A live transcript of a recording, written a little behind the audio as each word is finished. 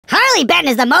Harley Benton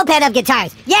is the moped of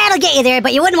guitars. Yeah, it'll get you there,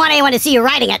 but you wouldn't want anyone to see you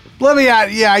riding it. Let me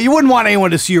add, yeah, you wouldn't want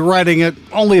anyone to see you riding it,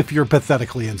 only if you're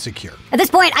pathetically insecure. At this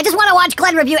point, I just want to watch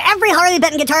Glenn review every Harley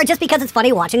Benton guitar just because it's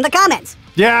funny watching the comments.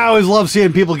 Yeah, I always love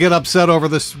seeing people get upset over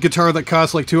this guitar that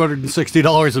costs like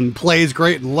 $260 and plays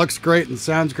great and looks great and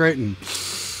sounds great and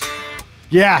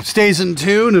yeah, stays in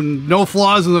tune and no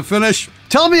flaws in the finish.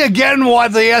 Tell me again why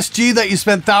the SG that you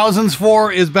spent thousands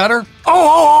for is better?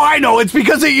 Oh, I know. It's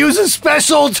because it uses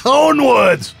special tone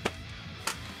woods.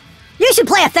 You should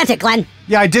play authentic, Glenn.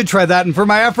 Yeah, I did try that, and for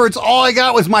my efforts, all I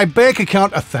got was my bank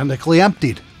account authentically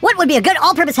emptied. What would be a good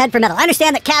all-purpose head for metal? I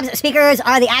understand that cabs speakers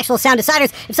are the actual sound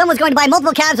deciders. If someone's going to buy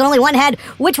multiple cabs and only one head,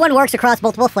 which one works across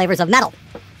multiple flavors of metal?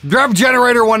 Rev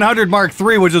Generator 100 Mark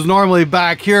III, which is normally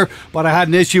back here, but I had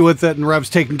an issue with it and Rev's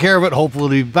taking care of it. Hopefully it'll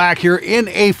be back here in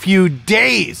a few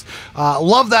days.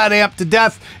 Love that amp to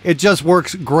death. It just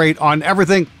works great on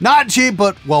everything. Not cheap,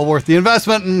 but well worth the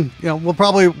investment, and you know, will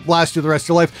probably last you the rest of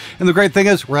your life. And the great thing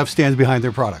is, Rev stands behind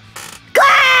their product.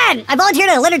 I volunteered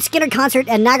at a Leonard Skinner concert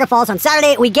in Niagara Falls on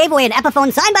Saturday. We gave away an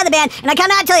Epiphone signed by the band, and I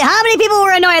cannot tell you how many people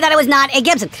were annoyed that it was not a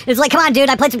Gibson. It was like, come on, dude,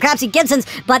 I played some crapsy Gibsons,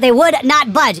 but they would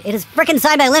not budge. It is frickin'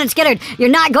 signed by Leonard Skinner. You're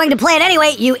not going to play it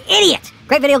anyway, you idiot.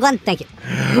 Great video, Glenn. Thank you.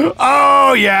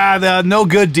 Oh, yeah, the no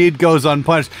good deed goes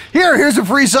unpunished. Here's a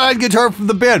free signed guitar from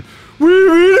the band. What do you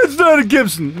mean it's not a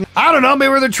Gibson? I don't know,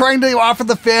 maybe they're trying to offer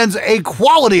the fans a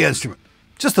quality instrument.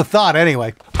 Just a thought,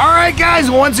 anyway. All right,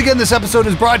 guys, once again, this episode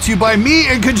is brought to you by me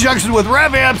in conjunction with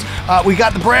Rev Amps. We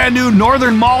got the brand new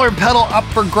Northern Mauler pedal up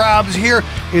for grabs here.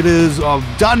 It is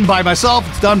done by myself,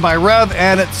 it's done by Rev,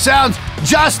 and it sounds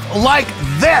just like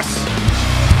this.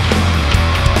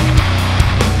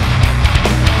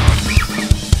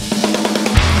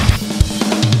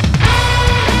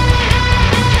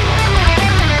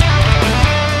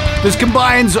 This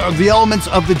combines the elements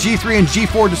of the G3 and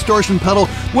G4 distortion pedal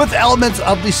with elements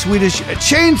of the Swedish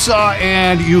chainsaw,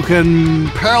 and you can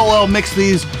parallel mix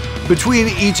these between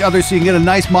each other so you can get a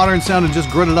nice modern sound and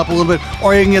just grit it up a little bit,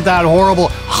 or you can get that horrible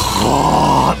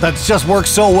that just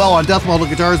works so well on death metal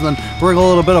guitars and then bring a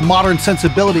little bit of modern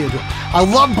sensibility into it. I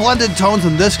love blended tones,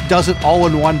 and this does it all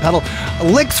in one pedal.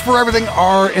 Links for everything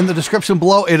are in the description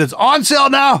below. It is on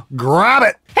sale now. Grab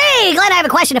it. Hey, Glenn, I have a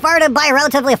question. If I were to buy a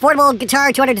relatively affordable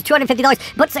guitar, $200 to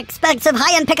 $250, but some expensive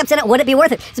high-end pickups in it, would it be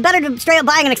worth it? Is it better to straight up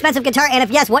buying an expensive guitar? And if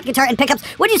yes, what guitar and pickups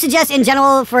would you suggest in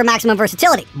general for maximum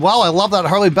versatility? Well, I love that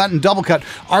Harley Benton double cut.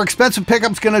 Are expensive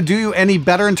pickups going to do you any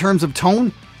better in terms of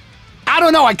tone? I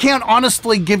don't know. I can't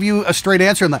honestly give you a straight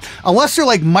answer on that. Unless they're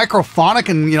like microphonic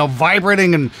and, you know,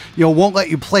 vibrating and, you know, won't let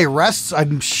you play rests,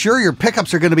 I'm sure your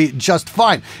pickups are going to be just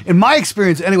fine. In my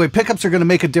experience, anyway, pickups are going to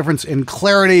make a difference in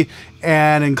clarity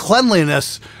and in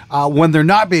cleanliness when they're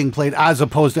not being played, as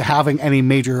opposed to having any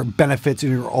major benefits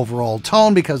in your overall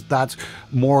tone, because that's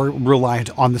more reliant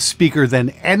on the speaker than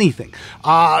anything.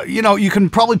 You know, you can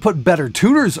probably put better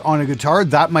tuners on a guitar.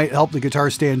 That might help the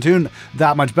guitar stay in tune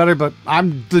that much better, but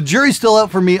the jury's still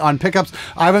out for me on pickups.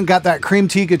 I haven't got that cream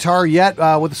tea guitar yet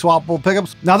with the swappable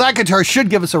pickups. Now that guitar should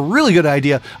give us a really good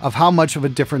idea of how much of a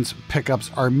difference pickups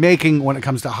are making when it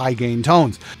comes to high gain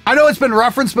tones. I know it's been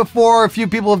referenced before. A few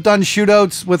people have done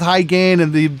shootouts with high gain,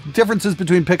 and the differences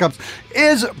between pickups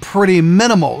is pretty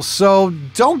minimal. So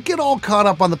don't get all caught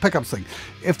up on the pickups thing.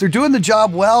 If they're doing the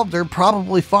job well, they're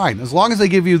probably fine, as long as they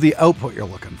give you the output you're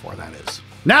looking for, that is.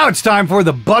 Now it's time for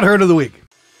the butthurt of the week.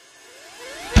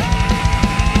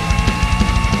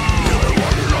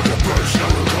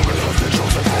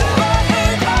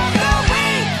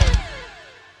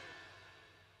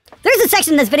 There's a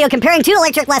section in this video comparing two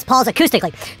electric Les Pauls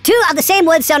acoustically. Two of the same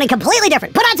wood sounding completely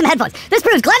different. Put on some headphones. This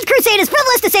proves Glenn's crusade is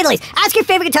frivolous to say the least. Ask your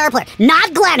favorite guitar player,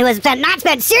 not Glenn, who has not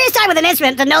spent serious time with an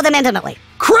instrument to know them intimately.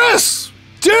 Chris!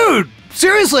 Dude!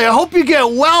 Seriously, I hope you get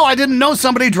well. I didn't know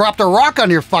somebody dropped a rock on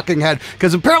your fucking head,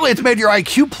 because apparently it's made your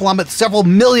IQ plummet several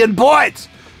million points.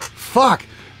 Fuck.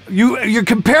 You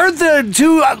compared the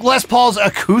two Les Pauls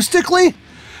acoustically?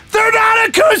 They're not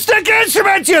acoustic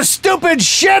instruments, you stupid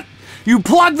shit! You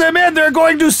plug them in, they're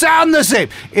going to sound the same.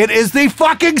 It is the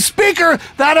fucking speaker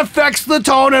that affects the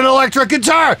tone in an electric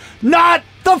guitar, not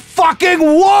the fucking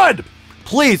wood.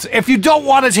 Please, if you don't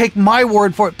want to take my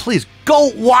word for it, please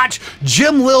go watch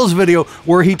Jim Lill's video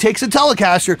where he takes a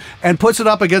Telecaster and puts it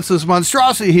up against this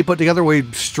monstrosity he put together where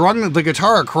he strung the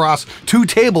guitar across two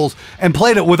tables and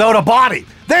played it without a body.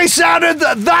 They sounded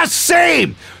the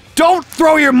same. Don't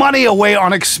throw your money away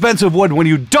on expensive wood when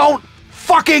you don't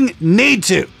fucking need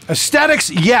to. Aesthetics,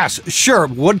 yes, sure,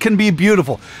 wood can be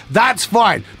beautiful. That's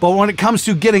fine. But when it comes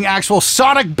to getting actual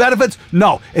sonic benefits,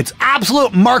 no, it's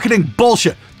absolute marketing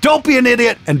bullshit. Don't be an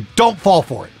idiot and don't fall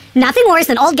for it. Nothing worse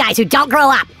than old guys who don't grow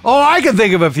up. Oh, I can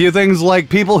think of a few things like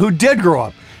people who did grow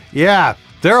up. Yeah,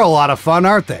 they're a lot of fun,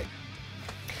 aren't they?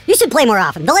 You should play more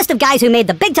often. The list of guys who made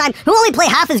the big time who only play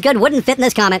half as good wouldn't fit in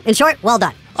this comment. In short, well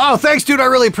done. Oh, thanks, dude. I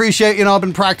really appreciate it. You know, I've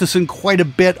been practicing quite a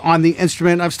bit on the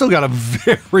instrument. I've still got a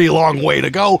very long way to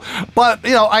go, but,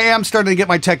 you know, I am starting to get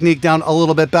my technique down a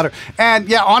little bit better. And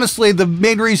yeah, honestly, the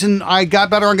main reason I got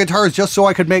better on guitar is just so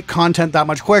I could make content that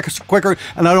much quicker,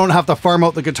 and I don't have to farm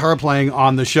out the guitar playing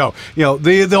on the show. You know,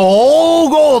 the whole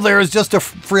goal there is just to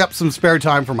free up some spare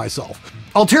time for myself.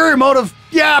 Ulterior motive?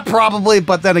 Yeah, probably,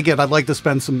 but then again, I'd like to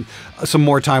spend some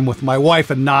more time with my wife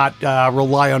and not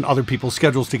rely on other people's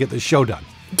schedules to get this show done.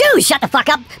 Do shut the fuck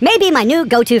up may be my new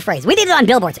go-to phrase. We need it on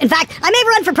billboards. In fact, I may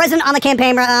run for president on the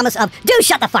campaign promise of do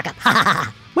shut the fuck up. Ha ha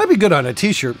ha. Might be good on a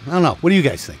t-shirt. I don't know. What do you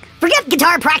guys think? Forget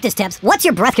guitar practice tips. What's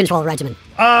your breath control regimen?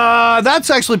 That's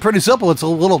actually pretty simple. It's a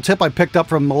little tip I picked up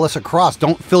from Melissa Cross.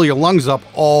 Don't fill your lungs up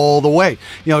all the way.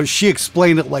 You know, she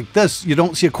explained it like this. You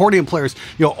don't see accordion players,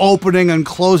 you know, opening and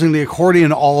closing the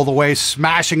accordion all the way,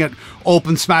 smashing it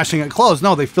open, smashing it closed.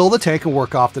 No, they fill the tank and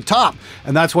work off the top.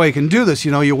 And that's why you can do this.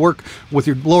 You know, you work with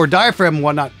your lower diaphragm and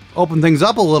whatnot, open things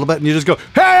up a little bit, and you just go,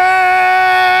 hey!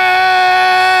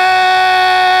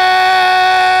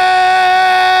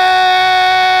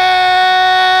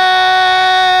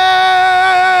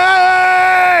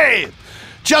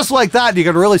 Just like that, you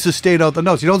can really sustain out the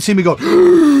notes. You don't see me go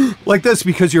like this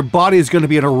because your body is going to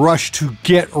be in a rush to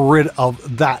get rid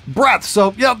of that breath.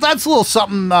 So, yeah, that's a little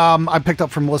something I picked up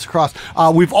from Melissa Cross.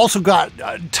 We've also got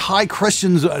Ty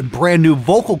Christian's brand new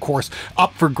vocal course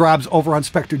up for grabs over on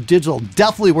Spectre Digital.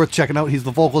 Definitely worth checking out. He's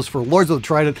the vocalist for Lords of the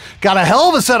Trident. Got a hell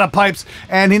of a set of pipes,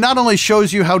 and he not only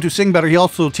shows you how to sing better, he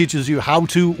also teaches you how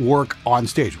to work on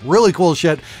stage. Really cool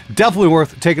shit. Definitely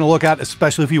worth taking a look at,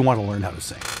 especially if you want to learn how to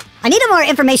sing. I need more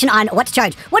information on what to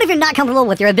charge. What if you're not comfortable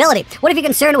with your ability? What if you're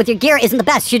concerned with your gear isn't the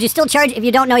best? Should you still charge if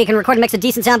you don't know you can record and mix a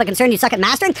decent sound but concerned you suck at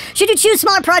mastering? Should you choose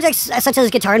smaller projects such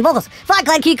as guitar and vocals? Fuck,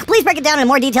 Glenn, can you please break it down in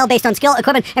more detail based on skill,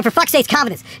 equipment, and for fuck's sake,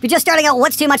 confidence? If you're just starting out,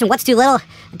 what's too much and what's too little?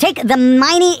 Take the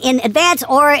miney in advance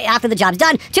or after the job's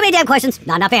done. Too many damn questions,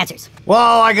 not enough answers.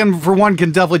 Well, I can, for one,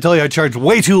 can definitely tell you I charged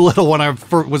way too little when I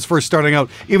was first starting out.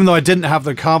 Even though I didn't have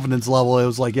the confidence level, it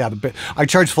was like, yeah, I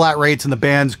charged flat rates and the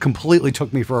bands completely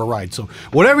took me for a ride. So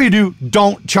whatever you do,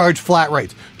 don't charge flat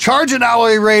rates. Charge an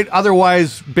hourly rate,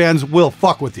 otherwise bands will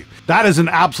fuck with you. That is an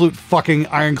absolute fucking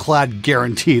ironclad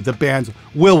guarantee. The bands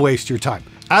will waste your time.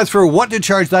 As for what to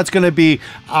charge, that's going to be,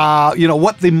 you know,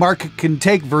 what the market can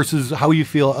take versus how you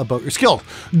feel about your skills.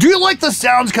 Do you like the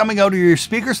sounds coming out of your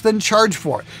speakers? Then charge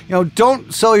for it. You know,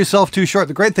 don't sell yourself too short.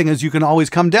 The great thing is you can always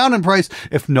come down in price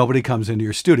if nobody comes into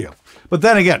your studio. But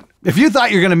then again, if you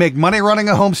thought you're going to make money running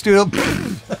a home studio,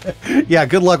 yeah,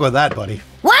 good luck with that, buddy.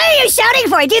 What are you shouting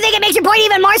for? Do you think it makes your point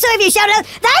even more so if you shout it out?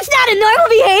 That's not a normal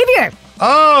behavior.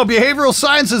 Oh, behavioral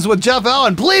sciences with Jeff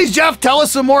Allen. Please, Jeff, tell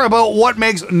us some more about what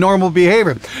makes normal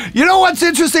behavior. You know what's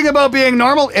interesting about being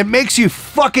normal? It makes you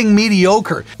fucking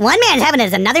mediocre. One man's heaven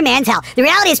is another man's hell. The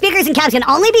reality is speakers and cabs can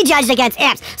only be judged against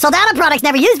amps. Soldado products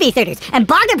never use V30s, and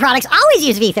Bogner products always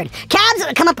use V30s.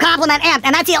 Cabs come up complement amp,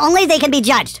 and that's the only they can be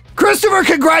judged. Christopher,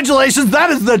 congratulations.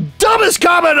 That is the dumbest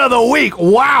comment of the week.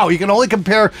 Wow, you can only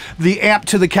compare the amp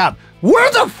to the cab.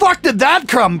 Where the fuck did that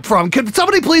come from? Can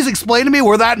somebody please explain to me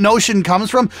where that notion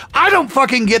comes from? I don't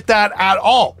fucking get that at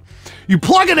all. You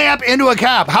plug an amp into a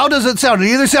cab. How does it sound? It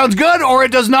either sounds good or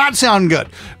it does not sound good.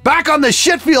 Back on the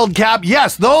Shitfield cab,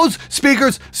 yes, those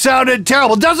speakers sounded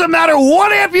terrible. Doesn't matter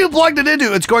what amp you plugged it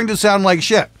into, it's going to sound like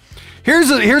shit. Here's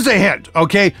a hint,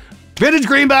 okay? Vintage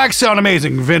greenbacks sound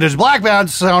amazing. Vintage black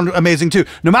bands sound amazing too.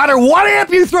 No matter what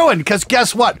amp you throw in, because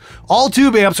guess what? All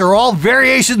tube amps are all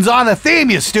variations on the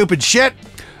theme, you stupid shit.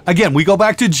 Again, we go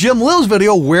back to Jim Lill's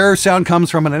video where sound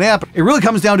comes from in an amp. It really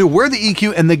comes down to where the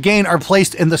EQ and the gain are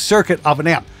placed in the circuit of an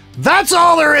amp. That's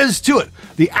all there is to it.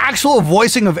 The actual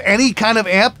voicing of any kind of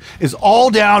amp is all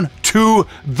down to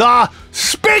the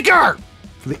speaker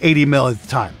for the 80 millionth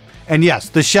time. And yes,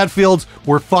 the Sheffields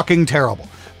were fucking terrible.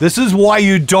 This is why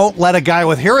you don't let a guy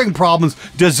with hearing problems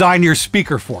design your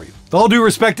speaker for you. With all due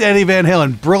respect to Eddie Van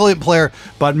Halen, brilliant player,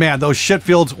 but man, those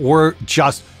Shitfields were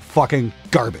just fucking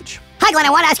garbage. Hi Glenn,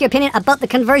 I want to ask your opinion about the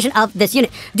conversion of this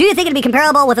unit. Do you think it'd be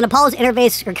comparable with an Apollo's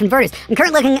interface or converters? I'm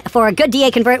currently looking for a good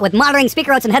DA convert with monitoring,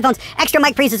 speaker outs, and headphones. Extra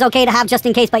mic pre's is okay to have just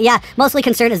in case, but yeah, mostly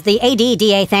concerned is the AD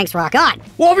DA. Thanks, rock on.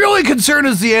 Well, if your only concern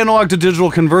is the analog to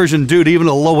digital conversion, dude, even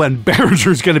a low-end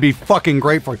Behringer is going to be fucking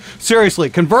great for you.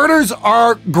 Seriously, converters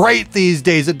are great these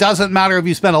days. It doesn't matter if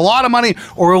you spend a lot of money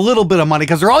or a little bit of money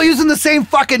because they're all using the same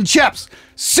fucking chips.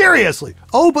 Seriously.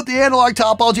 Oh, but the analog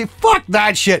topology, fuck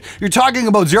that shit. You're talking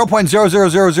about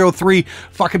 0.00003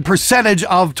 fucking percentage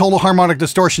of total harmonic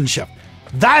distortion shift.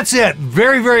 That's it.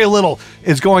 Very, very little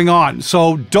is going on.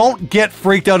 So don't get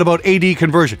freaked out about AD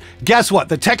conversion. Guess what?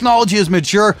 The technology is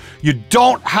mature. You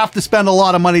don't have to spend a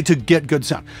lot of money to get good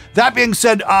sound. That being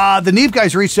said, the Neve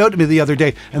guys reached out to me the other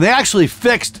day and they actually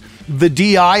fixed the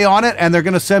DI on it and they're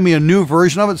going to send me a new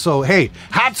version of it. So, hey,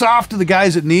 hats off to the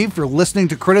guys at Neve for listening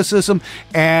to criticism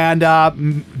and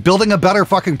building a better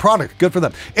fucking product. Good for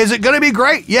them. Is it going to be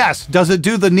great? Yes. Does it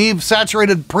do the Neve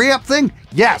saturated preamp thing?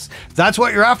 Yes. If that's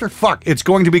what you're after, fuck, it's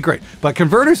going to be great. But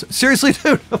converters, seriously,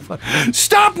 dude,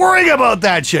 stop worrying about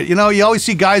that shit. You know, you always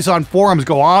see guys on forums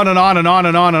go on and on and on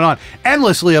and on and on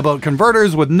endlessly about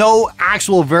converters with no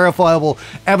actual verifiable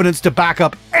evidence to back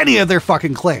up any of their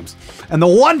fucking claims. And the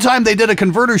one time they did a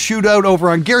converter shootout over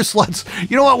on Gear Sluts,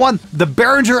 you know what won? The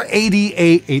Behringer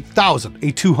ADA 8000,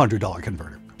 a $200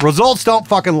 converter. Results don't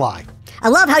fucking lie. I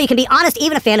love how you can be honest,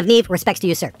 even a fan of Neve. Respects to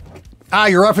you, sir.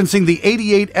 You're referencing the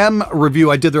 88M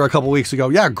review I did there a couple weeks ago.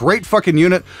 Yeah, great fucking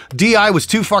unit. DI was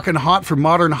too fucking hot for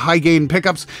modern high gain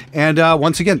pickups. And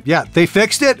once again, yeah, they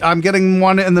fixed it. I'm getting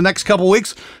one in the next couple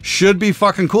weeks. Should be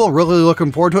fucking cool. Really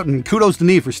looking forward to it. And kudos to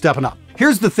Neve for stepping up.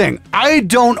 Here's the thing. I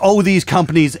don't owe these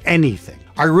companies anything.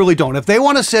 I really don't. If they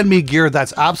want to send me gear,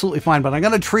 that's absolutely fine, but I'm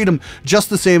going to treat them just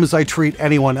the same as I treat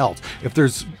anyone else. If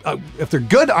they're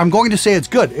good, I'm going to say it's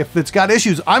good. If it's got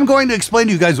issues, I'm going to explain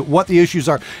to you guys what the issues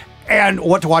are and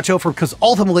what to watch out for, because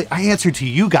ultimately I answer to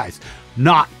you guys,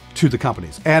 not to the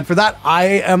companies. And for that, I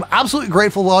am absolutely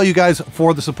grateful to all you guys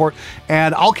for the support,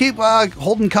 and I'll keep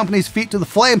holding companies' feet to the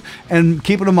flame and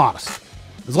keeping them honest.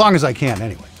 As long as I can,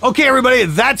 anyway. Okay, everybody,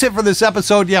 that's it for this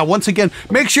episode. Yeah, once again,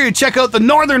 make sure you check out the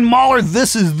Northern Mauler.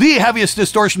 This is the heaviest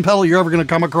distortion pedal you're ever going to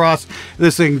come across.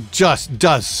 This thing just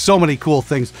does so many cool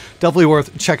things. Definitely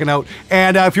worth checking out.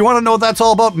 And if you want to know what that's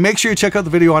all about, make sure you check out the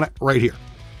video on it right here.